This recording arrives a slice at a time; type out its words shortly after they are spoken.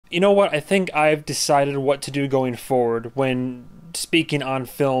You know what? I think I've decided what to do going forward when speaking on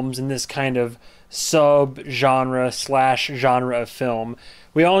films in this kind of sub-genre slash genre of film.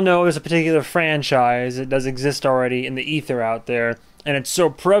 We all know there's a particular franchise that does exist already in the ether out there, and it's so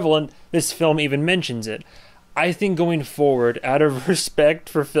prevalent this film even mentions it. I think going forward, out of respect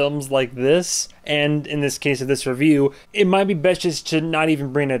for films like this, and in this case of this review, it might be best just to not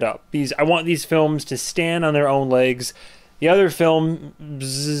even bring it up. I want these films to stand on their own legs. The other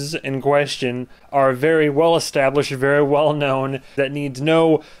films in question are very well established, very well known, that needs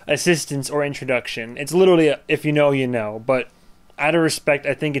no assistance or introduction. It's literally, if you know, you know. But out of respect,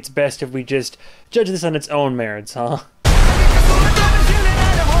 I think it's best if we just judge this on its own merits, huh?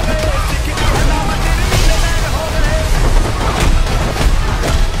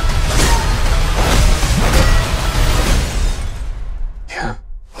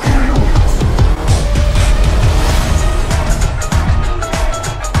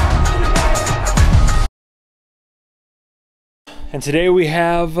 And today we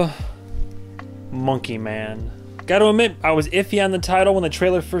have MovieMan. Gotta admit, I was iffy on the title when the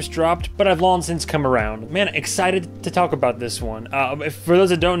trailer first dropped, but I've long since come around. Man, excited to talk about this one. For those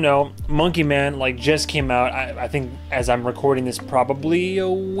that don't know, MovieMan just came out, I think as I'm recording this probably a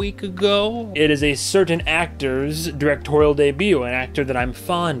week ago. It is a certain actor's directorial debut, an actor that I'm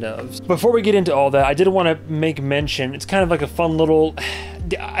fond of. Before we get into all that, I did want to make mention, it's kind of like a fun little...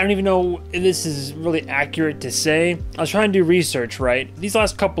 I don't even know if this is really accurate to say. I was trying to do research, right? These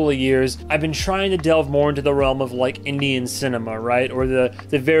last couple of years, I've been trying to delve more into the realm of Indian cinema, right? Or the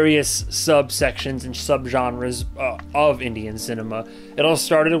various subsections and subgenres of Indian cinema. It all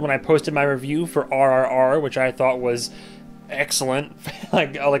started when I posted my review for RRR, which I thought was excellent,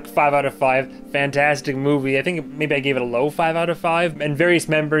 like 5 out of 5, fantastic movie. I think maybe I gave it a low 5 out of 5, and various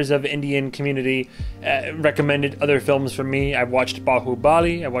members of the Indian community recommended other films for me. I watched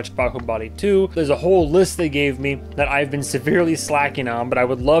Bahubali, I watched Bahubali 2. There's a whole list they gave me that I've been severely slacking on, but I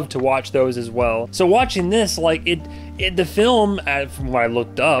would love to watch those as well. So watching this, the film, from what I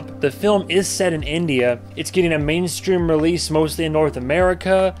looked up, the film is set in India. It's getting a mainstream release mostly in North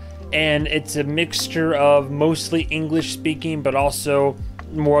America, and it's a mixture of mostly English speaking, but also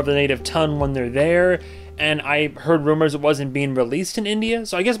more of the native tongue when they're there. And I heard rumors it wasn't being released in India.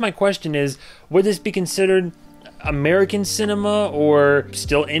 So I guess my question is, would this be considered American cinema or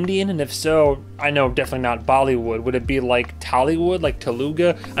still Indian? And if so, I know definitely not Bollywood. Would it be like Tollywood, like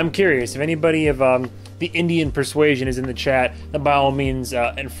Telugu? I'm curious if anybody of the Indian persuasion is in the chat, then by all means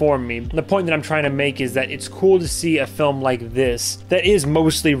inform me. The point that I'm trying to make is that it's cool to see a film like this that is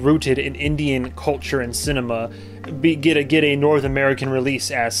mostly rooted in Indian culture and cinema get a North American release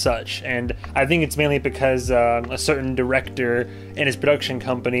as such. And I think it's mainly because a certain director and his production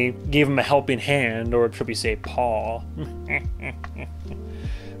company gave him a helping hand, or should we say paw.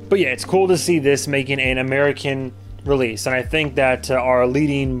 But yeah, it's cool to see this making an American release, and I think that our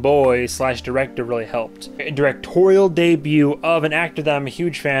leading boy slash director really helped. A directorial debut of an actor that I'm a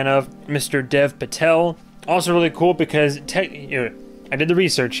huge fan of, Mr. Dev Patel. Also really cool because I did the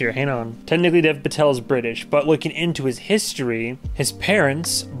research here, hang on. Technically Dev Patel is British, but looking into his history, his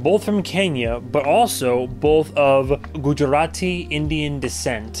parents, both from Kenya, but also both of Gujarati Indian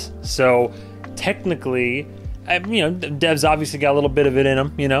descent. So technically, Dev's obviously got a little bit of it in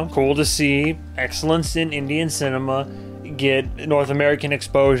him, Cool to see excellence in Indian cinema get North American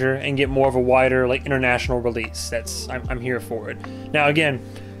exposure and get more of a wider, international release. I'm here for it. Now, again,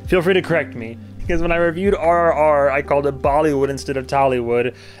 feel free to correct me, because when I reviewed RRR, I called it Bollywood instead of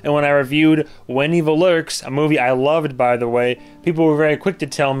Tollywood, and when I reviewed When Evil Lurks, a movie I loved, by the way, people were very quick to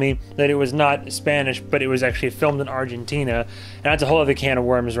tell me that it was not Spanish, but it was actually filmed in Argentina, and that's a whole other can of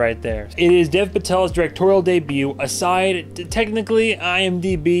worms right there. It is Dev Patel's directorial debut. Technically,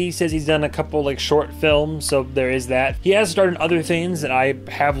 IMDb says he's done a couple short films, so there is that. He has starred in other things that I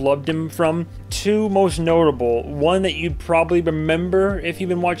have loved him from. Two most notable. One that you'd probably remember if you've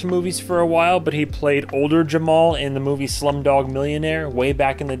been watching movies for a while, but he played older Jamal in the movie Slumdog Millionaire way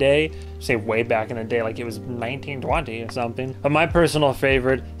back in the day. Say way back in the day, like it was 1920 or something. But my personal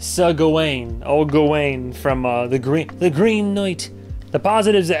favorite, Sir Gawain, old Gawain from the Green Knight. The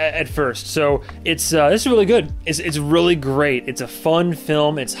positives at first. So it's really good. It's really great. It's a fun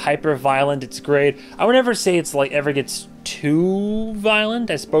film. It's hyper violent. It's great. I would never say it's ever gets too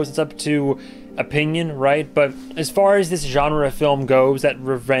violent. I suppose it's up to opinion, right? But as far as this genre of film goes, that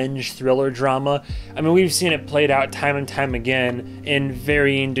revenge thriller drama, I mean, we've seen it played out time and time again in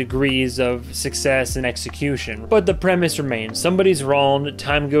varying degrees of success and execution. But the premise remains. Somebody's wronged,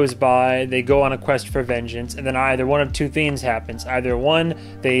 time goes by, they go on a quest for vengeance, and then either one of two things happens. Either one,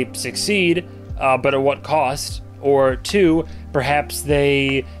 they succeed, but at what cost? Or two, perhaps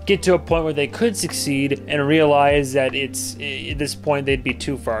they get to a point where they could succeed and realize that it's at this point they'd be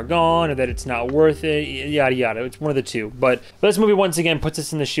too far gone, or that it's not worth it, yada yada. It's one of the two. But this movie once again puts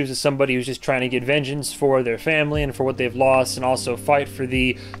us in the shoes of somebody who's just trying to get vengeance for their family and for what they've lost, and also fight for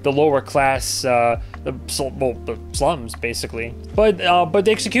the lower class, the slums basically. But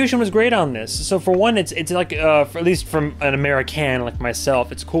the execution was great on this. So for one, it's like at least from an American like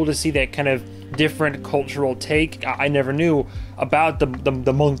myself, it's cool to see that kind of different cultural take. I never knew about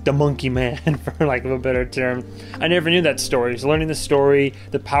the monkey man, for lack of a better term. I never knew that story. So learning the story,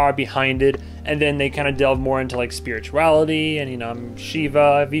 the power behind it, and then they kind of delve more into like spirituality, and you know,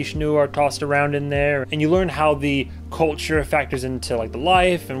 Shiva, Vishnu are tossed around in there, and you learn how the culture factors into like the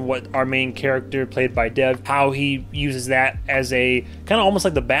life, and what our main character, played by Dev, how he uses that as a kind of almost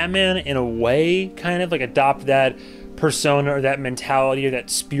like the Batman in a way, kind of like adopt that persona or that mentality or that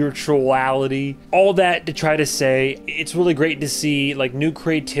spirituality, all that to try to say it's really great to see like new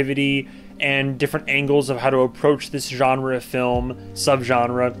creativity and different angles of how to approach this genre of film,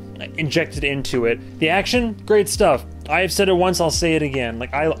 subgenre, injected into it. The action, great stuff. I've said it once, I'll say it again.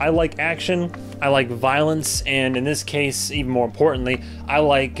 Like I like action, I like violence, and in this case, even more importantly, I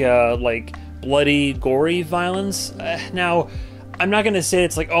like bloody, gory violence. Now, I'm not gonna say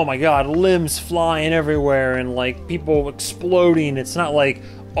it's like, oh my god, limbs flying everywhere and like people exploding. It's not like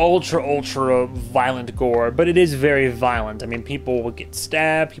ultra violent gore, but it is very violent. I mean, people will get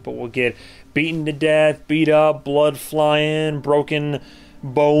stabbed, people will get beaten to death, beat up, blood flying, broken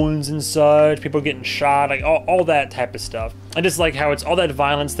bones and such, people getting shot, like all that type of stuff. I just like how it's all that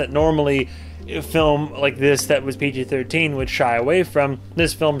violence that normally a film like this that was PG-13 would shy away from.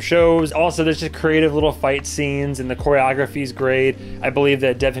 This film shows. Also, there's just creative little fight scenes, and the choreography is great. I believe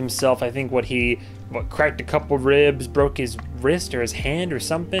that Dev himself, I think cracked a couple ribs, broke his wrist or his hand or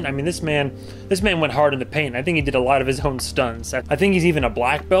something. I mean, this man went hard in the paint. I think he did a lot of his own stunts. I think he's even a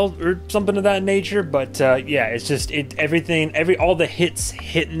black belt or something of that nature. But yeah, it's just all the hits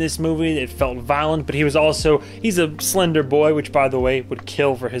hit in this movie. It felt violent, but he's a slender boy, which by the way would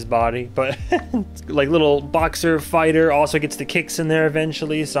kill for his body. But like little boxer fighter, also gets the kicks in there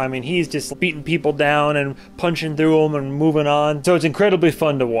eventually. So I mean, he's just beating people down and punching through them and moving on. So it's incredibly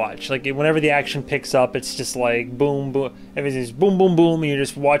fun to watch. Like whenever the action picks up, it's just like boom boom, everything's boom boom boom, and you're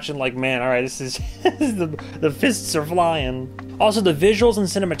just watching like, man, all right, this is the fists are flying. Also, the visuals and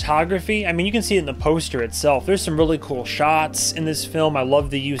cinematography, I mean, you can see it in the poster itself. There's some really cool shots in this film. I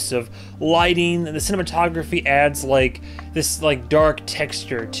love the use of lighting. The cinematography adds like this like dark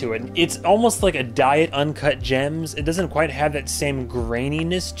texture to it. It's almost like a Diet Uncut Gems. It doesn't quite have that same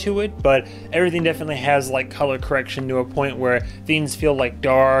graininess to it, but everything definitely has like color correction to a point where things feel like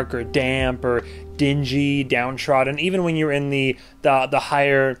dark or damp or dingy, downtrodden. Even when you're in the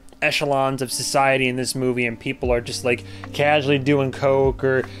higher echelons of society in this movie, and people are just like casually doing coke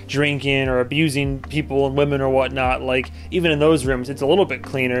or drinking or abusing people and women or whatnot, like even in those rooms it's a little bit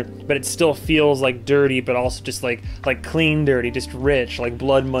cleaner, but it still feels like dirty, but also just like clean dirty, just rich, like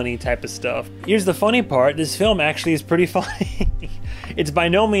blood money type of stuff. Here's the funny part, this film actually is pretty funny. It's by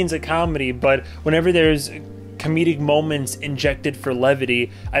no means a comedy, but whenever there's comedic moments injected for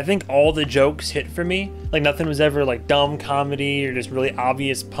levity, I think all the jokes hit for me. Like nothing was ever like dumb comedy or just really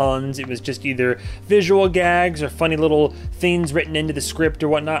obvious puns. It was just either visual gags or funny little things written into the script or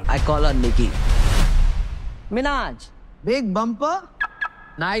whatnot. I call her Nikki. Minaj, big bumper,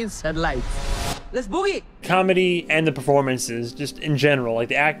 nice headlights. Let's boogie. Comedy and the performances, just in general, like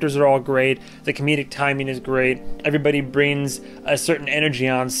the actors are all great, the comedic timing is great, everybody brings a certain energy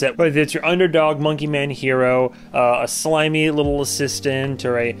on set, whether it's your underdog monkey man hero, a slimy little assistant,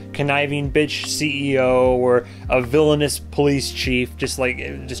 or a conniving bitch CEO, or a villainous police chief, just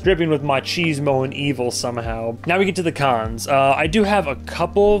dripping with machismo and evil somehow. Now we get to the cons. I do have a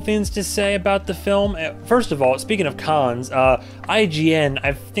couple things to say about the film. First of all, speaking of cons, IGN,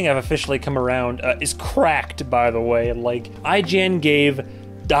 I think I've officially come around, is cracked, by the way. Like, IGN gave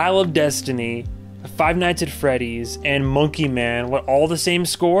Dial of Destiny, Five Nights at Freddy's, and Monkey Man all the same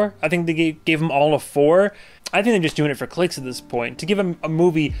score. I think they gave them all a 4. I think they're just doing it for clicks at this point. To give a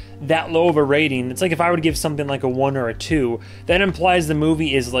movie that low of a rating, it's like if I were to give something like a 1 or a 2, that implies the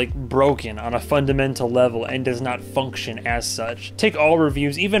movie is like broken on a fundamental level and does not function as such. Take all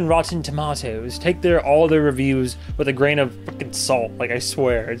reviews, even Rotten Tomatoes, take all their reviews with a grain of fucking salt, like I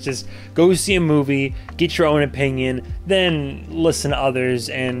swear. It's just, go see a movie, get your own opinion, then listen to others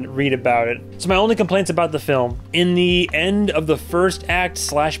and read about it. So my only complaints about the film, in the end of the first act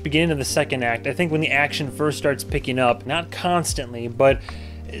 / beginning of the second act, I think when the action first starts picking up, not constantly, but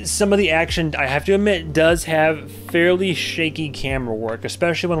some of the action, I have to admit, does have fairly shaky camera work,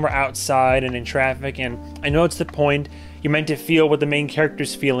 especially when we're outside and in traffic. And I know it's the point, You're meant to feel what the main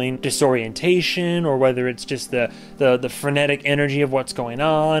character's feeling, disorientation, or whether it's just the frenetic energy of what's going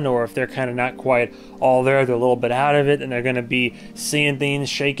on, or if they're kind of not quite all there, they're a little bit out of it, and they're going to be seeing things,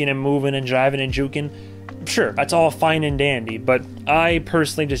 shaking and moving and driving and juking. Sure, that's all fine and dandy, but I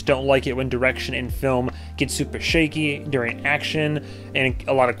personally just don't like it when direction in film gets super shaky during action and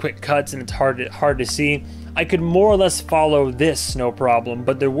a lot of quick cuts and it's hard to see. I could more or less follow this no problem,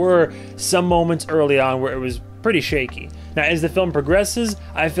 but there were some moments early on where it was pretty shaky. Now, as the film progresses,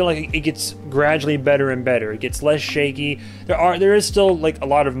 I feel like it gets gradually better and better. It gets less shaky. There is still like a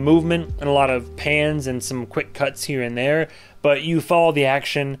lot of movement and a lot of pans and some quick cuts here and there, but you follow the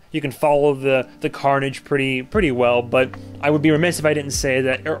action. You can follow the carnage pretty well. But I would be remiss if I didn't say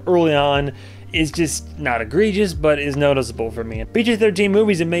that early on is just not egregious, but is noticeable for me. PG-13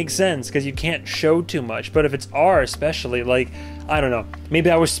 movies, it makes sense because you can't show too much, but if it's R especially, like, I don't know, maybe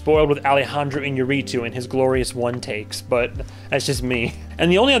I was spoiled with Alejandro Iñárritu and his glorious one takes, but that's just me.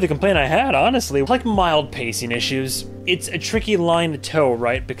 And the only other complaint I had, honestly, like mild pacing issues. It's a tricky line to toe,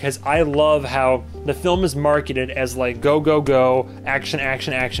 right? Because I love how the film is marketed as like go, go, go, action,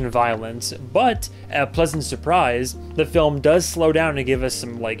 action, action, violence, but a pleasant surprise, the film does slow down to give us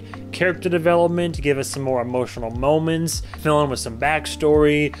some like character development, to give us some more emotional moments, fill in with some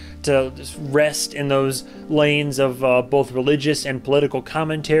backstory, to just rest in those lanes of both religious and political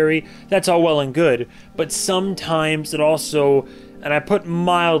commentary. That's all well and good, but sometimes it also, and I put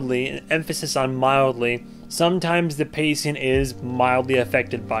mildly, emphasis on mildly, sometimes the pacing is mildly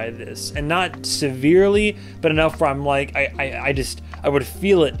affected by this, and not severely, but enough where I'm like, I would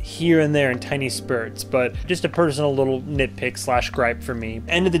feel it here and there in tiny spurts, but just a personal little nitpick / gripe for me.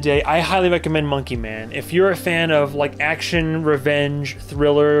 End of the day, I highly recommend MovieMan. If you're a fan of like action, revenge,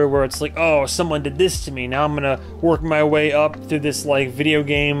 thriller, where it's like, oh, someone did this to me, now I'm gonna work my way up through this like video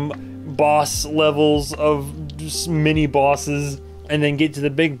game boss levels of just mini bosses, and then get to the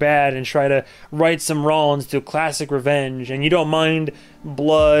big bad and try to right some wrongs through classic revenge, and you don't mind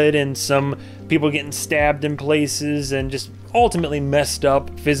blood and some people getting stabbed in places and just ultimately messed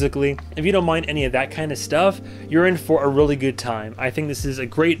up physically, if you don't mind any of that kind of stuff, you're in for a really good time. I think this is a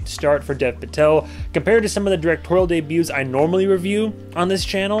great start for Dev Patel. Compared to some of the directorial debuts I normally review on this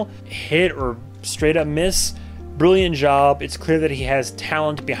channel, hit or straight up miss, brilliant job. It's clear that he has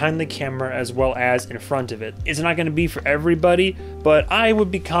talent behind the camera as well as in front of it. It's not going to be for everybody, but I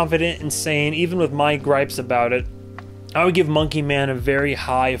would be confident in saying, even with my gripes about it, I would give MovieMan a very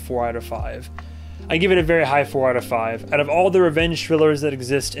high 4 out of 5. I give it a very high 4 out of 5. Out of all the revenge thrillers that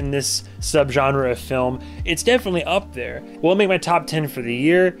exist in this subgenre of film, it's definitely up there. Will it make my top 10 for the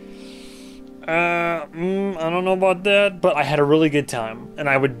year? I don't know about that, but I had a really good time, and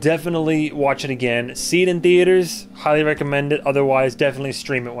I would definitely watch it again. See it in theaters, highly recommend it. Otherwise, definitely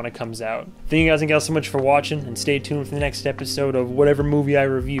stream it when it comes out. Thank you guys so much for watching, and stay tuned for the next episode of whatever movie I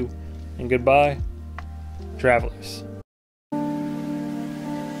review. And goodbye, travelers.